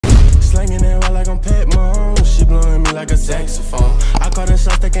like I'm Pat Mahomes. She blowing me like a saxophone. I call the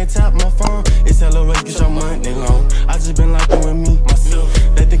shots, they can't tap my phone. It's hella way, get your money long. I just been like with me, myself.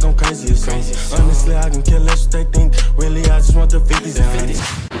 They think I'm crazy as crazy. Honestly, I can kill less what they think. Really, I just want the 50s and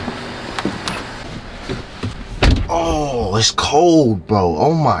 50s. Oh, it's cold, bro.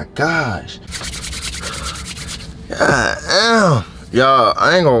 Oh my gosh. God damn. Y'all,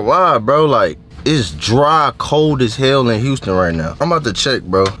 I ain't gonna lie, bro. Like, it's dry, cold as hell in Houston right now. I'm about to check,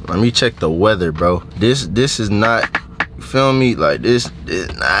 bro. Let me check the weather, bro. This is not, you feel me? Like, this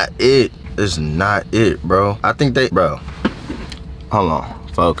is not it. This is not it, bro. I think they, bro. Hold on,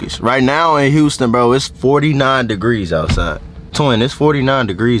 focus. Right now in Houston, bro, it's 49 degrees outside. Twin, it's 49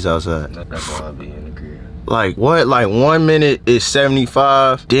 degrees outside. That's why I be in the crib. Like what? Like 1 minute is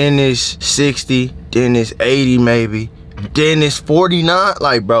 75, then it's 60, then it's 80 maybe, then it's 49.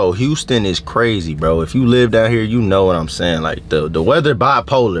 Like, bro, Houston is crazy, bro. If you live down here, you know what I'm saying. Like the weather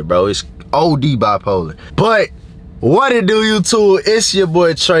bipolar, bro. It's OD bipolar. But what it do, YouTube? It's your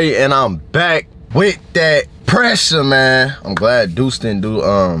boy Trey, and I'm back with that pressure, man. I'm glad Deuce didn't do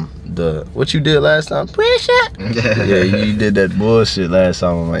what you did last time, pressure. Yeah, you did that bullshit last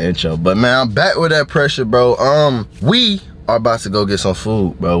time on my intro. But man, I'm back with that pressure, bro. We are about to go get some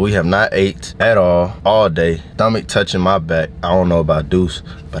food, bro. We have not ate at all day. Stomach touching my back. I don't know about Deuce,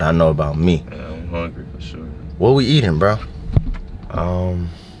 but I know about me. Yeah, I'm hungry for sure. What we eating, bro? I don't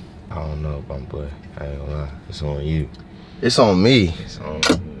know, my boy. I ain't gonna lie. It's on you. It's on me. It's on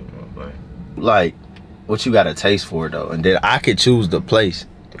you, my boy. Like, what you got a taste for though? And then I could choose the place.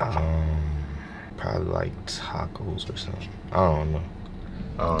 Probably like tacos or something. I don't know.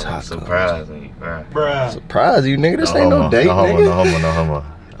 Tacos. Surprise me, bruh. Surprise you, nigga. This ain't no date, nigga. No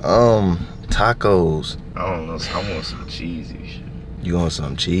homo. Tacos. I don't know. I want some cheesy shit. You want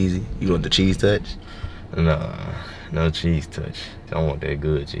something cheesy? You want the cheese touch? Nah, no cheese touch. I want that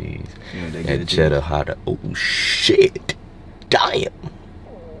good cheese. You want that cheddar hot. Oh shit! Damn.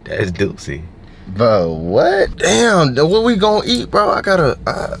 That's Dulcey. Bro, what? Damn, what we gonna eat, bro? I gotta,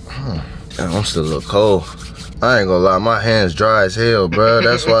 I'm still a little cold. I ain't gonna lie, my hands dry as hell, bro.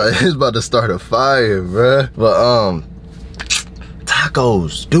 That's why it's about to start a fire, bro. But,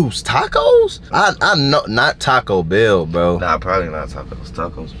 tacos, Deuce, tacos? I know, not Taco Bell, bro. Nah, probably not tacos.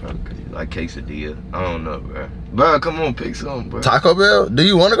 Tacos probably crazy. Like quesadilla. I don't know, bro. Bro, come on, pick something, bro. Taco Bell? Do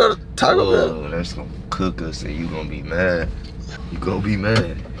you wanna go to Taco Bell? That's gonna cook us and you gonna be mad. You gonna be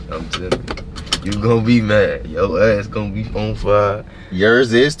mad. I'm telling you. You gonna be mad. Your ass gonna be on fire.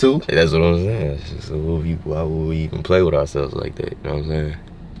 Yours is too. Hey, that's what I'm saying. So why would we even play with ourselves like that? You know what I'm saying?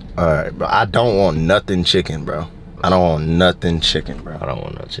 All right, bro. I don't want nothing chicken, bro. I don't want nothing chicken, bro. I don't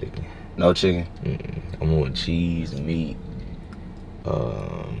want no chicken. No chicken? I want cheese, meat.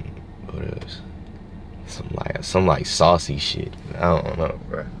 What else? Some like saucy shit. I don't know,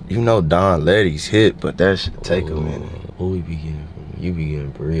 bro. You know Don Letty's hit, but that should take a minute. What we be getting? You be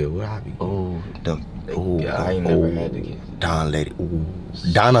getting burrito. What I be getting? Yeah, I ain't never had to get Don Letty. Ooh,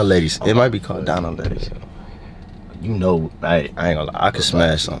 Donna Letty's. It might be called Donna Letty's. You know, I ain't gonna lie. I could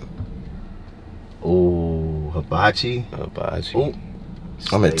smash something. Ooh, hibachi. Hibachi.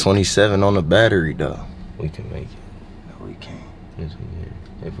 I'm at 27 on the battery though. We can make it. No, we can't. Yes, we can.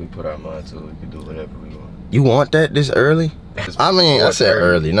 If we put our mind to it, we can do whatever we want. You want that this early? I mean, I said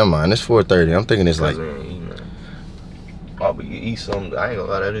early. Never mind. It's 4:30. I'm thinking it's like. Oh, we can eat something. I ain't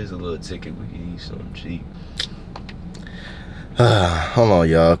gonna lie, that is a little ticket. We can eat something cheap. Hold on,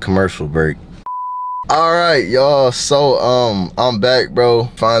 y'all. Commercial break. All right, y'all. So, I'm back, bro.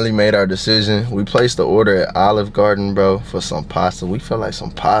 Finally made our decision. We placed the order at Olive Garden, bro, for some pasta. We feel like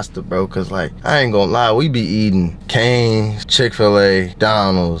some pasta, bro, cause like I ain't gonna lie, we be eating Cane's, Chick-fil-A,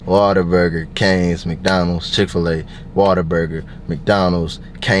 McDonald's, Whataburger, Cane's, McDonald's, Chick-fil-A, Whataburger, McDonald's,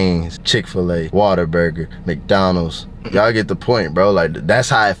 Cane's, Chick-fil-A, Whataburger, McDonald's. Y'all get the point, bro. Like, that's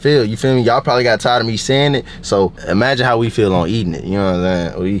how I feel. You feel me? Y'all probably got tired of me saying it. So imagine how we feel on eating it. You know what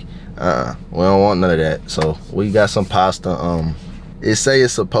I'm saying? We don't want none of that. So we got some pasta. It say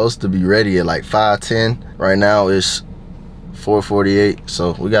it's supposed to be ready at like 5:10. Right now it's 4:48.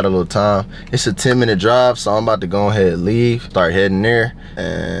 So we got a little time. It's a 10-minute drive. So I'm about to go ahead and leave. Start heading there.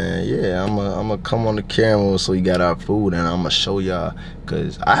 And yeah, I'm gonna come on the camera so we got our food, and I'm gonna show y'all,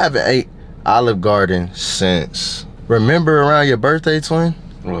 cause I haven't ate Olive Garden since. Remember around your birthday, twin?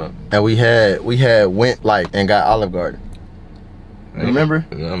 What? And we had went like and got Olive Garden. Remember?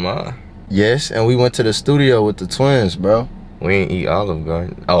 Mine. Yes, and we went to the studio with the twins, bro. We ain't eat Olive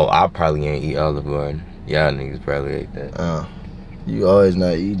Garden. Oh, I probably ain't eat Olive Garden. Y'all niggas probably ate that. You always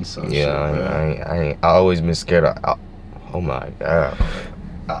not eating something. Yeah, shit, I always been scared of. Oh my god.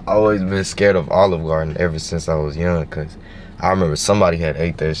 I always been scared of Olive Garden ever since I was young, cause I remember somebody had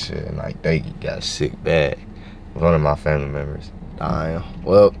ate that shit and like they got sick bad. One of my family members. Damn.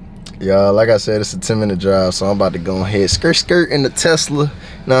 Well, y'all, like I said, it's a 10-minute drive, so I'm about to go ahead, skirt in the Tesla.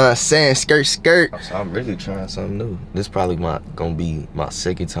 Know what I'm saying? Skirt. So I'm really trying something new. This probably gonna be my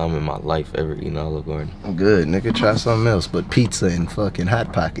second time in my life ever eating Olive Garden. I'm good, nigga. Try something else, but pizza and fucking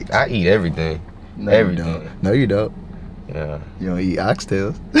Hot Pockets. I eat everything. No, everything. You don't. No, you don't. Yeah. You don't eat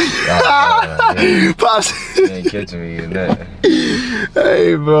oxtails. Pops. You ain't catching me in that.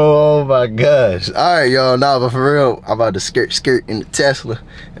 Hey, bro. Oh my gosh. All right, y'all. Nah, but for real, I'm about to skirt in the Tesla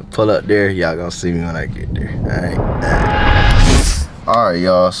and pull up there. Y'all gonna see me when I get there. All right,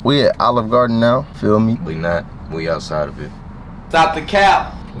 y'all. So we at Olive Garden now. Feel me? We not. We outside of it. Stop the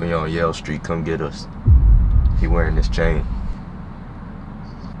cap. We on Yale Street. Come get us. He wearing this chain.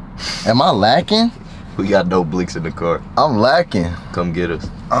 Am I lacking? We got no blinks in the car. I'm lacking. Come get us.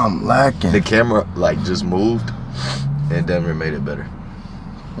 I'm lacking. The camera like just moved and Denver made it better.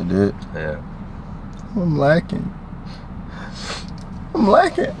 It did? Yeah. I'm lacking. I'm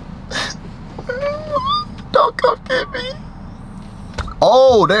lacking. Don't come get me.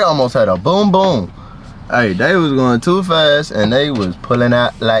 Oh, they almost had a boom boom. Hey, they was going too fast and they was pulling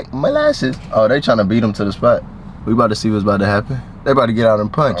out like molasses. Oh, they trying to beat them to the spot. We about to see what's about to happen. They about to get out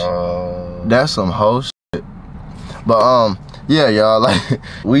and punch. That's some whole shit. But yeah, y'all, like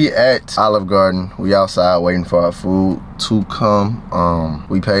we at Olive Garden. We outside waiting for our food to come.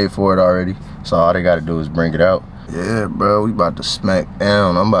 We paid for it already, so all they gotta do is bring it out. Yeah, bro, we about to smack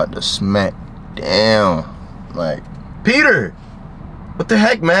down. I'm about to smack down. Like, Peter, what the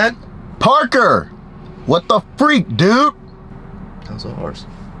heck, man? Parker, what the freak, dude? That's a horse.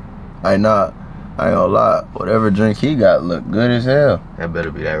 Hey, nah, I ain't gonna lie. Whatever drink he got look good as hell. That better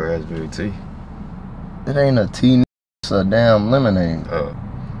be that raspberry tea. It ain't a tea, it's a damn lemonade. Oh,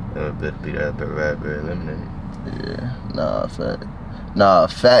 that better be that raspberry lemonade. Yeah, nah, fact. Nah,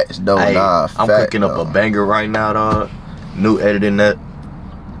 facts though, hey, nah, I'm fact, cooking up a banger right now, dog. New editing that.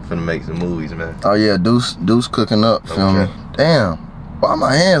 Finna make some movies, man. Oh yeah, Deuce cooking up, feel me? Damn, why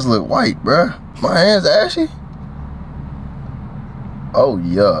my hands look white, bruh? My hands ashy? Oh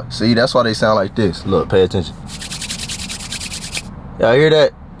yeah, see, that's why they sound like this. Look, pay attention. Y'all hear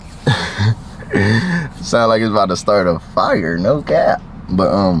that? Sound like it's about to start a fire, no cap.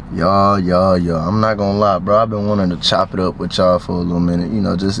 But y'all, I'm not gonna lie, bro. I've been wanting to chop it up with y'all for a little minute. You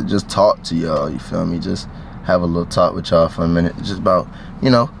know, just talk to y'all, you feel me? Just have a little talk with y'all for a minute. Just about, you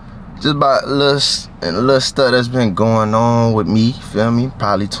know, just about little stuff that's been going on with me, feel me?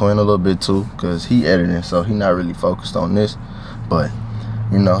 Probably Twin a little bit too, cause he editing, so he not really focused on this. But,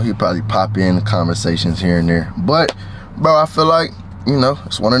 you know, he probably pop in the conversations here and there. But, bro, I feel like, you know,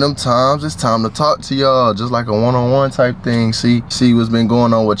 it's one of them times. It's time to talk to y'all, just like a one-on-one type thing. See what's been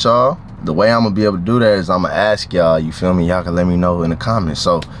going on with y'all. The way I'm gonna be able to do that is I'm gonna ask y'all, you feel me? Y'all can let me know in the comments.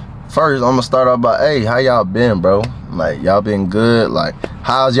 So first, I'm gonna start off by, hey, how y'all been, bro? Like, y'all been good? Like,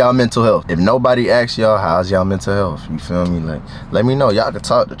 how's y'all mental health? If nobody asks y'all, how's y'all mental health? You feel me? Like, let me know. Y'all can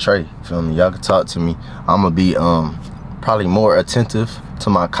talk to Trey, you feel me? Y'all can talk to me. I'm gonna be probably more attentive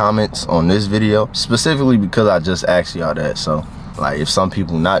to my comments on this video, specifically because I just asked y'all that. So like, if some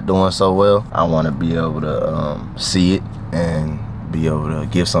people not doing so well, I want to be able to see it and be able to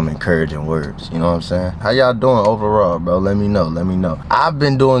give some encouraging words. You know what I'm saying? How y'all doing overall, bro? Let me know. I've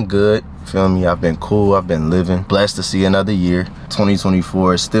been doing good, feel me? I've been cool. I've been living. Blessed to see another year.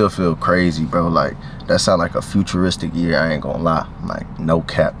 2024 still feel crazy, bro. Like, that sound like a futuristic year. I ain't gonna lie. Like, no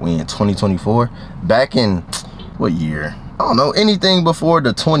cap. We in 2024. Back in what year? I don't know, anything before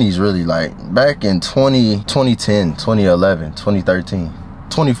the 20s, really. Like back in 2010, 2011, 2013,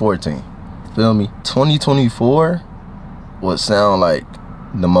 2014, feel me? 2024 would sound like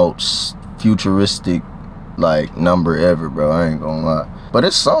the most futuristic like number ever, bro. I ain't gonna lie. But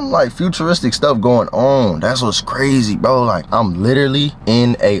it's some like futuristic stuff going on. That's what's crazy, bro. Like, I'm literally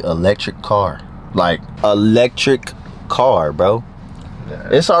in a electric car. Like, electric car, bro.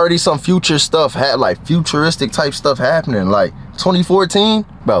 It's already some future stuff, like futuristic type stuff happening. Like 2014,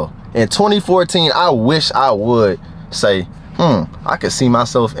 bro. In 2014, I wish I would say, I could see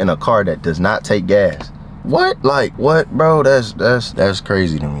myself in a car that does not take gas. What? Like, what, bro? That's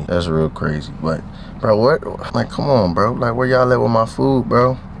crazy to me. That's real crazy. But, bro, what? Like, come on, bro. Like, where y'all at with my food,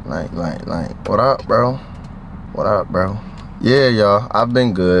 bro? Like, what up, bro? What up, bro? Yeah, y'all. I've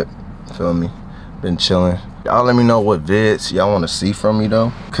been good. Feel me? Been chilling. Y'all let me know what vids y'all want to see from me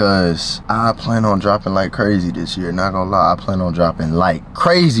though, cause I plan on dropping like crazy this year. Not gonna lie, I plan on dropping like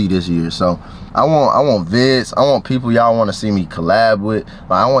crazy this year. So I want vids. I want people y'all want to see me collab with.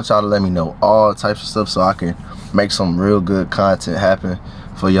 Like, I want y'all to let me know all types of stuff so I can make some real good content happen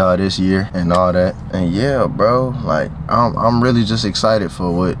for y'all this year and all that. And yeah, bro, like I'm really just excited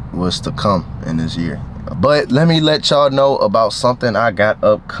for what's to come in this year. But let me let y'all know about something I got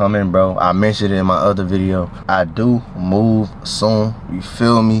upcoming, bro. I mentioned it in my other video. I do move soon, you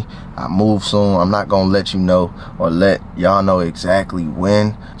feel me? I move soon. I'm not gonna let you know or let y'all know exactly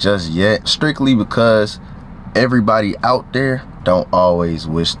when just yet, strictly because everybody out there don't always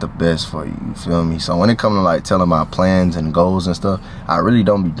wish the best for you, you feel me? So when it comes to like telling my plans and goals and stuff, I really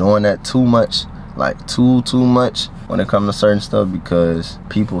don't be doing that too much, like too much when it comes to certain stuff, because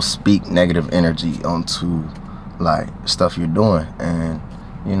people speak negative energy onto like stuff you're doing. And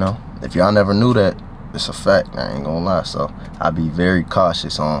you know, if y'all never knew that, it's a fact, I ain't gonna lie. So I be very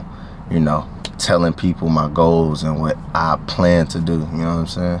cautious on, you know, telling people my goals and what I plan to do, you know what I'm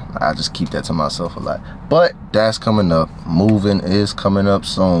saying? I just keep that to myself a lot. But that's coming up. Moving is coming up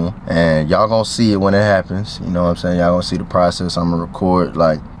soon, and y'all gonna see it when it happens, you know what I'm saying? Y'all gonna see the process. I'm gonna record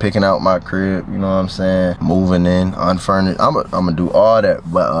like picking out my crib, you know what I'm saying? Moving in, unfurnished. I'm gonna do all that.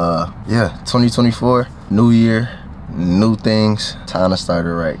 But yeah, 2024, new year, new things, time to start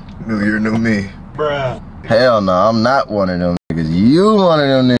it right. New year, new me. Bruh. Hell no, I'm not one of them niggas. You one of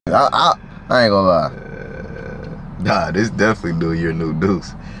them niggas. I ain't gonna lie. Nah, this definitely new year, new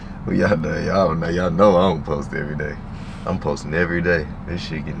deuce. Well, y'all know I don't post every day. I'm posting every day. This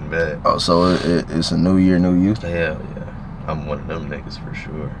shit getting bad. Oh, so it's a new year, new you? Hell yeah. I'm one of them niggas for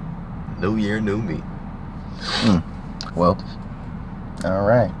sure. New year, new me. Well, all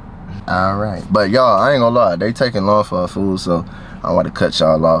right. But y'all, I ain't gonna lie. They taking long for our food, so I want to cut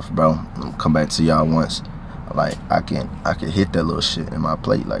y'all off, bro. I'm come back to y'all once. Like I can hit that little shit in my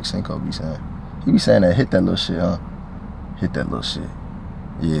plate, like Cinco be saying. He be saying that, hit that little shit, huh? Hit that little shit.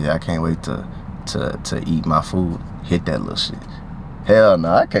 Yeah, I can't wait to eat my food. Hit that little shit. Hell no,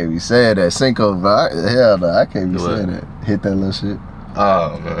 I can't be saying that. Cinco, but hell no, I can't be saying that. Hit that little shit.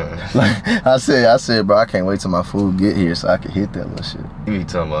 Oh man. Like I said, bro, I can't wait till my food get here so I can hit that little shit. You be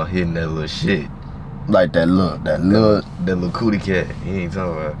talking about hitting that little shit. Like that little cootie cat. He ain't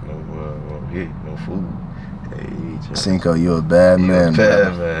talking about no hit, no food. Cinco, you're a bad man,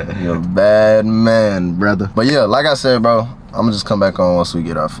 brother. You're a bad man, brother. But yeah, like I said, bro, I'm gonna just come back on once we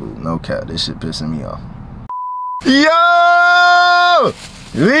get our food. No cap, this shit pissing me off. Yo!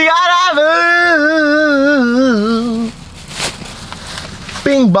 We got our food!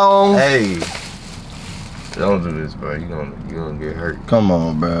 Bing bong! Hey! Don't do this, bro. You gonna get hurt. Come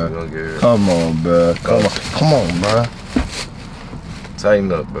on, bro. You gonna get hurt. Come on, bro. Come on, bro.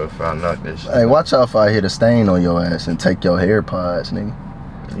 Tighten up, bro, if I knock this shit. Hey, watch out if I hit a stain on your ass and take your hair pods, nigga.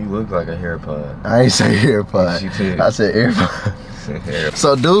 You look like a hair pod. I ain't say hair pod. Yes, you did. I said hair pod.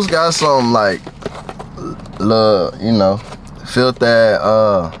 So dudes got some like little, you know, filth that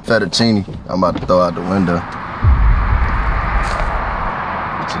fettuccine I'm about to throw out the window.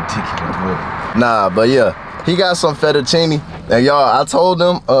 Put your ticket in the water. Nah, but yeah, he got some fettuccine. And y'all, I told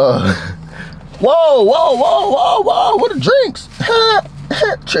him, whoa, what the drinks?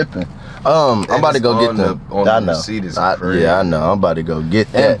 Tripping. I'm about to go get them. I know. Yeah, I know. I'm about to go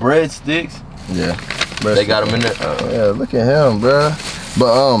get that. And breadsticks. Yeah. They got them in there. Yeah, look at him, bro.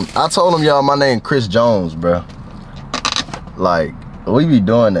 But I told him, y'all, my name Chris Jones, bro. Like, we be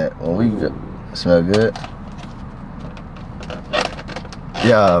doing that when we smell good.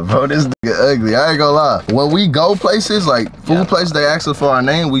 Yeah, bro, this nigga ugly. I ain't gonna lie. When we go places, like food places, they ask us for our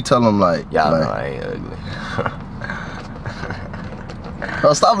name, we tell them like, y'all know I ain't ugly.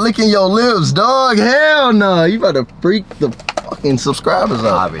 Oh, stop licking your lips, dog. Hell no. You better freak the fucking subscribers out.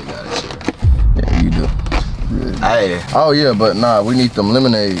 I already got it, shit. Yeah, you do. Yeah. Hey. Oh yeah, but nah, we need them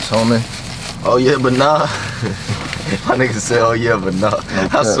lemonades, homie. Oh yeah, but nah. My nigga say, oh yeah, but nah. Okay.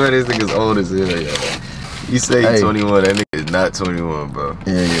 I swear this nigga's old as hell, yo. You say he's 21, that nigga is not 21, bro.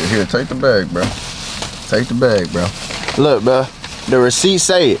 Yeah. Here, take the bag, bro. Take the bag, bro. Look, bro. The receipt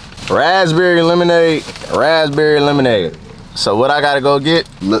say it. Raspberry lemonade, raspberry lemonade. So what I gotta go get?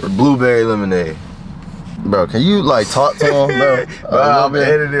 Blueberry lemonade. Bro, can you like talk to him, bro? I'm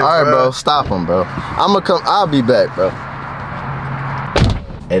editing, all right, bro. Stop him, bro. I'll be back, bro.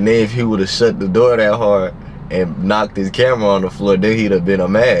 And then if he would have shut the door that hard and knocked his camera on the floor, then he'd have been a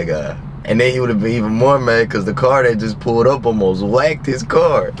mad guy. And then he would have been even more mad because the car that just pulled up almost whacked his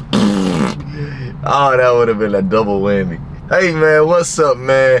car. Oh, that would have been a double whammy. Hey man, what's up,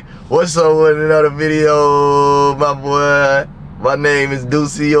 man? What's up with another video, my boy? My name is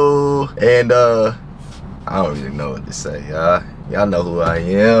Ducio, and I don't really know what to say, y'all. Y'all know who I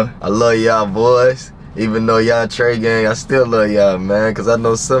am. I love y'all boys. Even though y'all Trey gang, I still love y'all, man, because I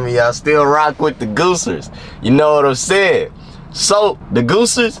know some of y'all still rock with the Goosers. You know what I'm saying? So the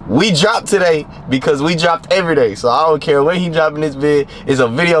Goosers, we dropped today because we dropped every day. So I don't care when he dropping this vid. It's a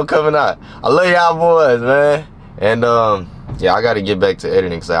video coming out. I love y'all boys, man. And yeah, I gotta get back to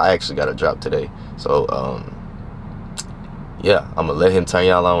editing because I actually gotta drop today. So yeah, I'm gonna let him turn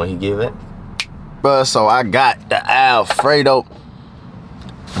y'all on when he get back. Bruh, so I got the Alfredo.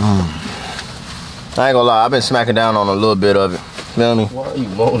 I ain't gonna lie, I've been smacking down on a little bit of it. Feel me? Why are you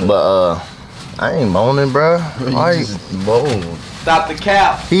moaning? But I ain't moaning, bruh. Why You just moan. Stop the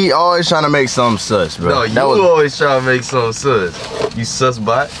cap. He always trying to make something sus, bro. No, you always try to make something sus. You sus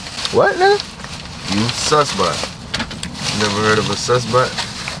bot? What, nigga? You sus bot. Never heard of a sus bot?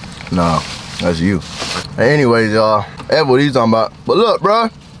 No, that's you. Anyways, y'all, that's what he's talking about. But look,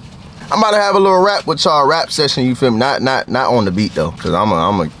 bruh, I'm about to have a little rap with y'all, rap session, you feel me? Not on the beat though, cause I'ma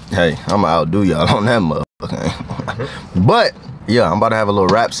outdo y'all on that motherfucker. But yeah, I'm about to have a little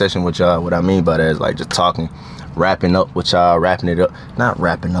rap session with y'all. What I mean by that is like just talking, rapping up with y'all, wrapping it up. Not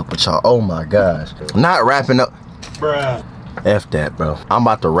wrapping up with y'all, oh my gosh. Not wrapping up. Bruh. F that, bro. I'm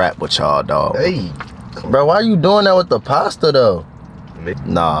about to rap with y'all, dog. Hey. Bro, why you doing that with the pasta though?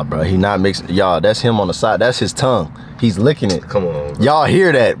 Nah, bro, he not mixing. Y'all, that's him on the side. That's his tongue. He's licking it. Come on, y'all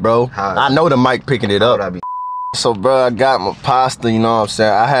hear that, bro? I know the mic picking it up. So, bro, I got my pasta. You know what I'm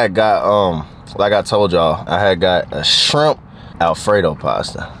saying? I had got like I told y'all, I had got a shrimp Alfredo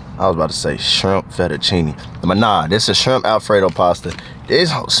pasta. I was about to say shrimp fettuccine, but nah, this is shrimp Alfredo pasta.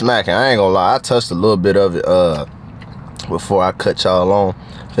 This smacking. I ain't gonna lie. I touched a little bit of it before I cut y'all on.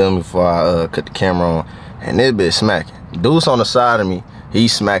 Feel me? Before I cut the camera on, and this bitch smacking. Deuce on the side of me, he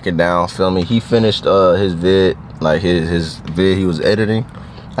smacking down. Feel me? He finished his vid, like his vid he was editing,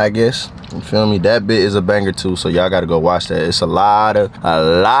 I guess. You feel me? That bit is a banger too, so y'all gotta go watch that. It's a lot of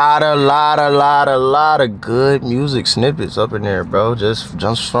good music snippets up in there, bro.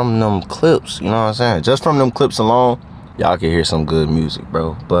 Just from them clips, you know what I'm saying? Just from them clips alone, y'all can hear some good music,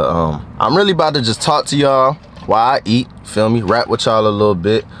 bro. But I'm really about to just talk to y'all while I eat, feel me? Rap with y'all a little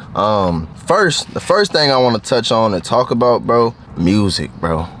bit. The first thing I want to touch on and talk about, bro, music,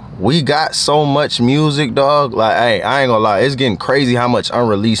 bro. We got so much music, dog. Like, hey, I ain't gonna lie, it's getting crazy how much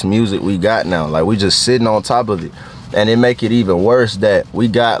unreleased music we got now. Like, we just sitting on top of it. And it make it even worse that we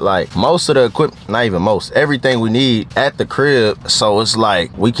got like most of the equipment, not even most, everything we need at the crib. So it's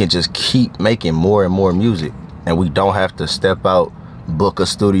like we can just keep making more and more music, and we don't have to step out, book a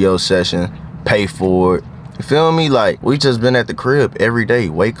studio session, pay for it. You feel me? Like, we just been at the crib every day,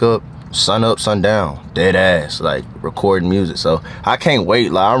 wake up, sun up, sun down, dead ass, like recording music. So I can't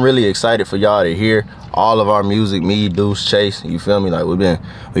wait. Like, I'm really excited for y'all to hear all of our music, me, Deuce, Chase. You feel me? Like, we've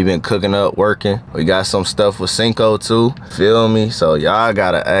been cooking up, working. We got some stuff with Cinco too. Feel me? So y'all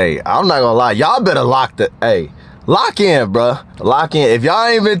gotta, hey, I'm not gonna lie, y'all better lock in, bruh. Lock in. If y'all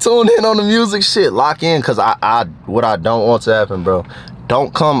ain't been tuned in on the music shit, lock in, cause what I don't want to happen, bro.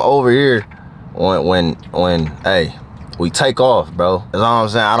 Don't come over here when hey, we take off, bro. That's all I'm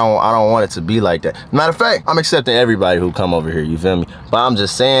saying. I don't want it to be like that. Matter of fact, I'm accepting everybody who come over here, you feel me? But I'm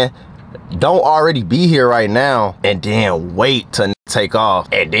just saying, don't already be here right now and then wait to take off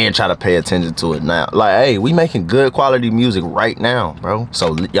and then try to pay attention to it now. Like, hey, we making good quality music right now, bro.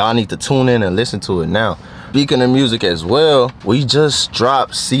 So y'all need to tune in and listen to it now. Speaking of music as well, we just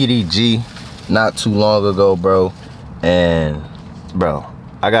dropped CDG not too long ago, bro. And bro,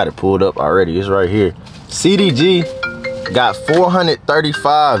 I got it pulled up already. It's right here. CDG got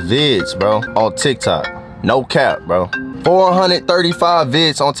 435 vids, bro, on TikTok. No cap, bro. 435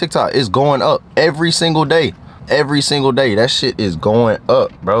 vids on TikTok. It's going up every single day. Every single day. That shit is going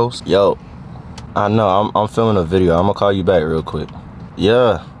up, bro. Yo, I know, I'm filming a video. I'm gonna call you back real quick.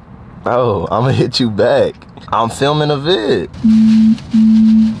 Yeah. Bro, I'm gonna hit you back. I'm filming a vid.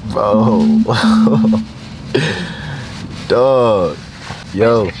 Bro. Dog.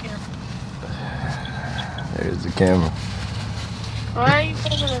 Yo. There's the camera. Why are you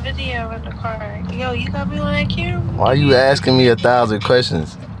filming a video in the car? Yo, you got me on that camera? Why you asking me 1,000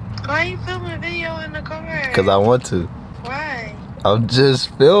 questions? Why are you filming a video in the car? Because I want to. Why? I'm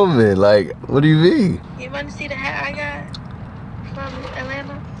just filming. Like, what do you mean? You want to see the hat I got from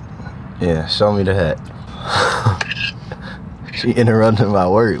Atlanta? Yeah, show me the hat. She interrupted my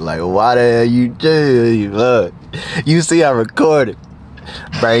work. Like, why the hell you do? Look, you see I recorded.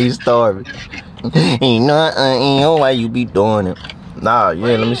 Brainstorming. You know why you be doing it. Nah,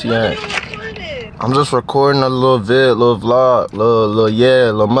 yeah, let me see that. I'm just recording a little vid, little vlog,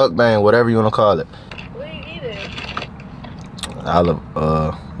 little mukbang, whatever you want to call it. What are you eating? Olive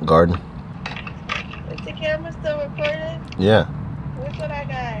Garden. Is the camera still recording? Yeah. What's what I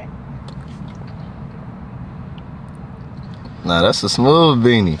got? Nah, that's a smooth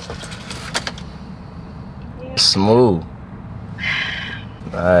beanie. Yeah. Smooth.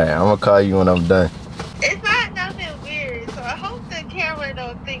 Alright, I'm gonna call you when I'm done. It's not nothing weird, so I hope the camera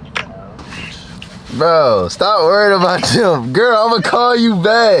don't think so. Bro, stop worrying about them. Girl, I'm gonna call you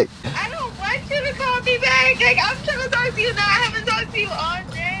back. I don't want you to call me back. Like, I'm trying to talk to you now. I haven't talked to you all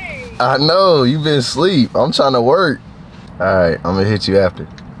day. I know, you been asleep. I'm trying to work. Alright, I'm gonna hit you after.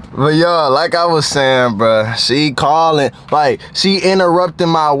 But y'all, like I was saying, bruh, she calling, like she interrupting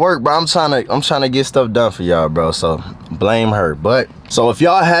my work, bro. I'm trying to get stuff done for y'all, bro. So blame her. But so if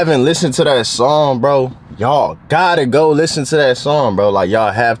y'all haven't listened to that song, bro, y'all gotta go listen to that song, bro. Like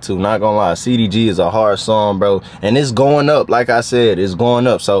y'all have to, not gonna lie. CDG is a hard song, bro, and it's going up. Like I said, it's going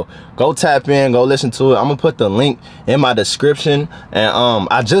up. So go tap in, go listen to it. I'm gonna put the link in my description. And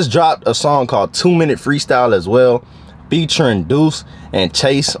I just dropped a song called 2 Minute Freestyle as well, featuring Deuce and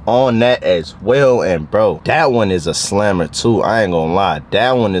Chase on that as well. And bro, that one is a slammer too. I ain't gonna lie,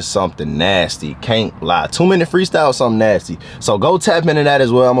 that one is something nasty. Can't lie. 2 Minute Freestyle is something nasty. So go tap into that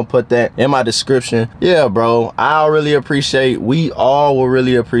as well. I'm gonna put that in my description. Yeah, bro, I'll really appreciate, we all will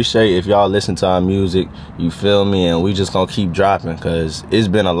really appreciate if y'all listen to our music, you feel me? And we just gonna keep dropping, because it's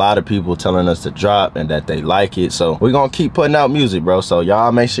been a lot of people telling us to drop and that they like it. So we're gonna keep putting out music, bro. So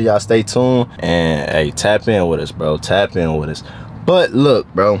y'all make sure y'all stay tuned and hey, tap in with us, bro. Tap in with us. But look,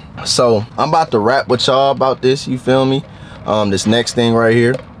 bro, so I'm about to rap with y'all about this, you feel me? This next thing right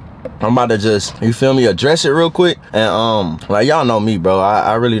here, I'm about to just, you feel me, address it real quick. And like y'all know me, bro,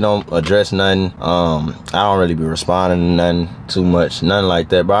 I really don't address nothing. I don't really be responding to nothing too much, nothing like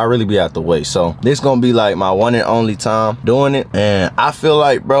that, but I really be out the way. So this gonna be like my one and only time doing it. And I feel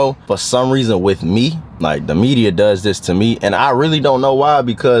like, bro, for some reason with me, like the media does this to me, and I really don't know why,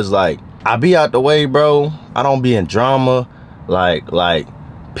 because like I be out the way, bro. I don't be in drama. Like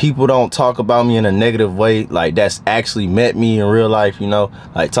people don't talk about me in a negative way, like that's actually met me in real life, you know,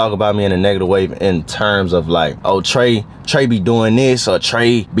 like talk about me in a negative way in terms of like, oh, Trey be doing this, or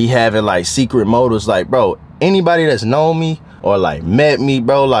Trey be having like secret motives. Like, bro, anybody that's known me or like met me,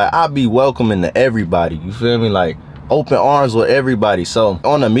 bro, like I be welcoming to everybody, you feel me? Like open arms with everybody. So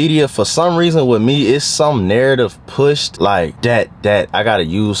on the media, for some reason with me, it's some narrative pushed like that I gotta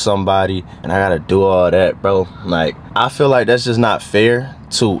use somebody and I gotta do all that, bro. Like I feel like that's just not fair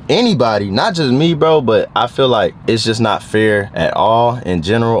to anybody, not just me, bro, but I feel like it's just not fair at all in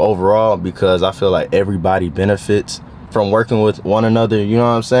general overall, because I feel like everybody benefits from working with one another, you know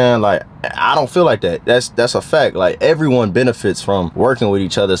what I'm saying? Like I don't feel like that. That's a fact. Like everyone benefits from working with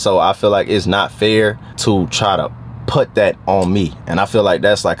each other. So I feel like it's not fair to try to put that on me, and I feel like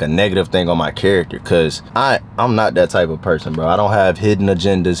that's like a negative thing on my character, because I'm not that type of person, bro. I don't have hidden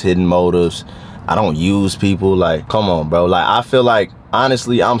agendas, hidden motives. I don't use people. Like, come on, bro. Like I feel like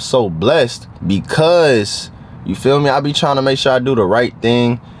honestly I'm so blessed, because you feel me, I be trying to make sure I do the right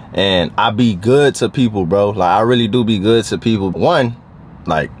thing and I be good to people, bro. Like I really do be good to people. One,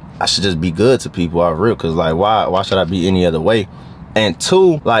 like I should just be good to people out real, because like why should I be any other way? And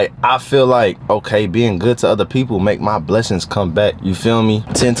two, like I feel like, okay, being good to other people make my blessings come back, you feel me,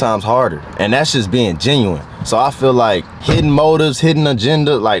 10 times harder. And that's just being genuine. So I feel like hidden motives, hidden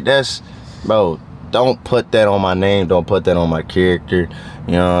agenda, like that's, bro, don't put that on my name, don't put that on my character,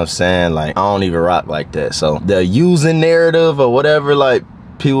 you know what I'm saying? Like I don't even rock like that. So the using narrative or whatever like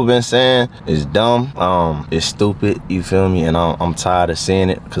people been saying is dumb, it's stupid, you feel me? And I'm tired of seeing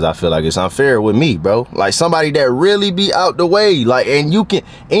it, because I feel like it's unfair with me, bro. Like somebody that really be out the way, like, and you can,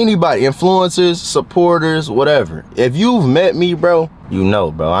 anybody, influencers, supporters, whatever, if you've met me, bro, you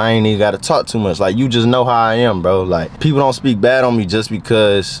know, bro, I ain't even gotta talk too much. Like you just know how I am, bro. Like people don't speak bad on me just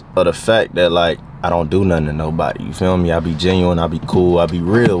because of the fact that like I don't do nothing to nobody, you feel me? I be genuine, I be cool, I be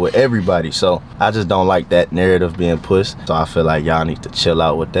real with everybody. So I just don't like that narrative being pushed. So I feel like y'all need to chill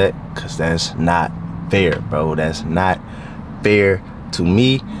out with that, because that's not fair, bro. That's not fair to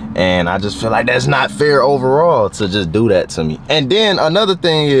me, and I just feel like that's not fair overall to just do that to me. And then another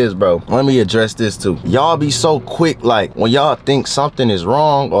thing is, bro, let me address this too. Y'all be so quick, like when y'all think something is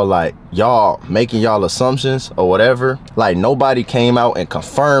wrong, or like y'all making y'all assumptions or whatever, like nobody came out and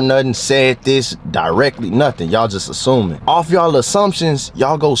confirmed nothing, said this directly, nothing, y'all just assuming. Off y'all assumptions,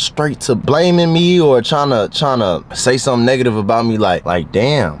 y'all go straight to blaming me or trying to say something negative about me. Like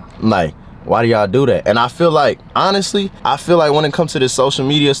damn, like why do y'all do that? And I feel like, honestly, I feel like when it comes to this social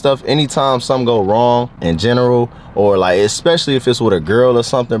media stuff, anytime something go wrong in general, or like especially if it's with a girl or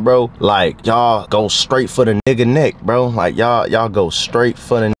something, bro, like y'all go straight for the nigga neck, bro. Like y'all go straight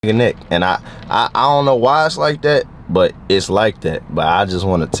for the nigga neck. And I don't know why it's like that, but it's like that. But I just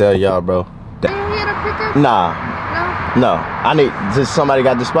want to tell y'all, bro, that, are you here to pick up? nah, no, I need, just somebody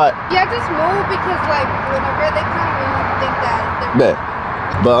got the spot. Yeah, just move, because like whenever they come, we don't think that they're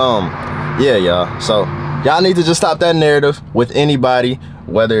Bet. But yeah, y'all, so Y'all need to just stop that narrative with anybody,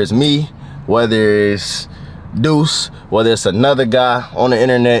 whether it's me, whether it's Deuce, whether it's another guy on the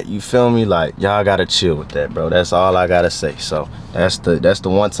internet. You feel me? Like, y'all gotta chill with that, bro. That's all I gotta say. So that's the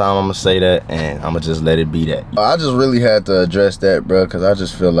one time I'm gonna say that, and I'm gonna just let it be that. I just really had to address that, bro, because I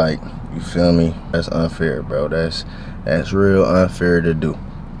just feel like, you feel me, that's unfair, bro. That's real unfair to do.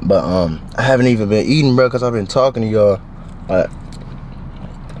 But I haven't even been eating, bro, because I've been talking to y'all. Like,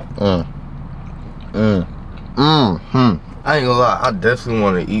 I ain't gonna lie, I definitely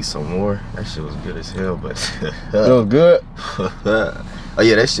want to eat some more. That shit was good as hell, but it was good. Oh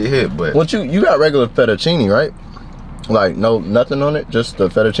yeah, that shit hit. But what you got regular fettuccine, right? Like nothing on it, just the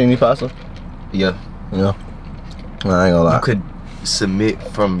fettuccine pasta. Yeah. Yeah. I ain't gonna lie. You could submit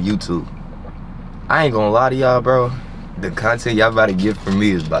from YouTube. I ain't gonna lie to y'all, bro. The content y'all about to get from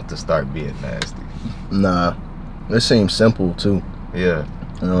me is about to start being nasty. Nah, it seems simple too. Yeah.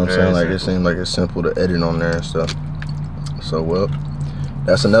 You know what I'm saying? Like, it seems like it's simple to edit on there and stuff. So, well,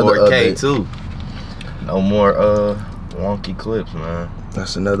 that's another 4K update too. No more wonky clips, man.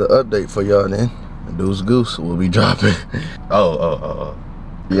 That's another update for y'all then. Deuce Goose will be dropping. Oh.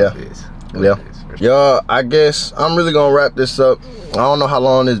 Yeah. Yeah. Y'all, I guess I'm really gonna wrap this up. I don't know how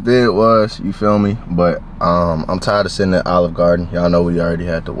long this vid was, you feel me? But I'm tired of sitting at Olive Garden. Y'all know we already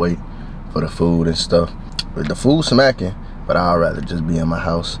had to wait for the food and stuff. But the food's smacking, but I'd rather just be in my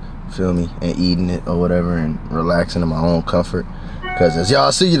house, feel me, and eating it or whatever and relaxing in my own comfort. Because as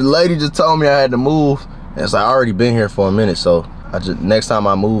y'all see, the lady just told me I had to move. And it's like, I already been here for a minute, so next time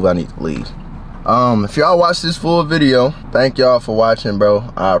I move, I need to leave. If y'all watch this full video, thank y'all for watching, bro.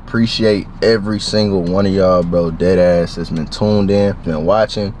 I appreciate every single one of y'all, bro. Dead ass that's been tuned in, been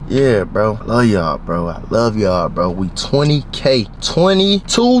watching. Yeah, bro. I love y'all, bro. I love y'all, bro. We 20K,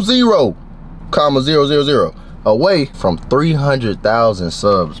 20,000 away from 300,000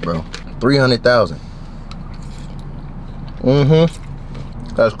 subs, bro. 300,000.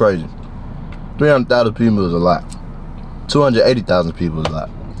 That's crazy. 300,000 people is a lot. 280,000 people is a lot.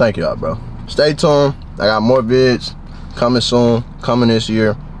 Thank y'all, bro. Stay tuned. I got more vids coming soon, coming this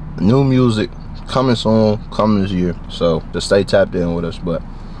year. New music coming soon, coming this year. So just stay tapped in with us. But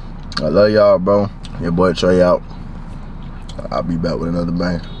I love y'all, bro. Your boy Trey out. I'll be back with another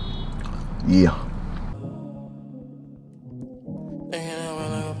bang. Yeah.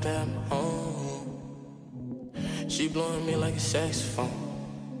 She blowing me like a saxophone.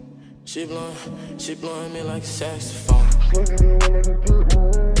 She blowing me like a saxophone.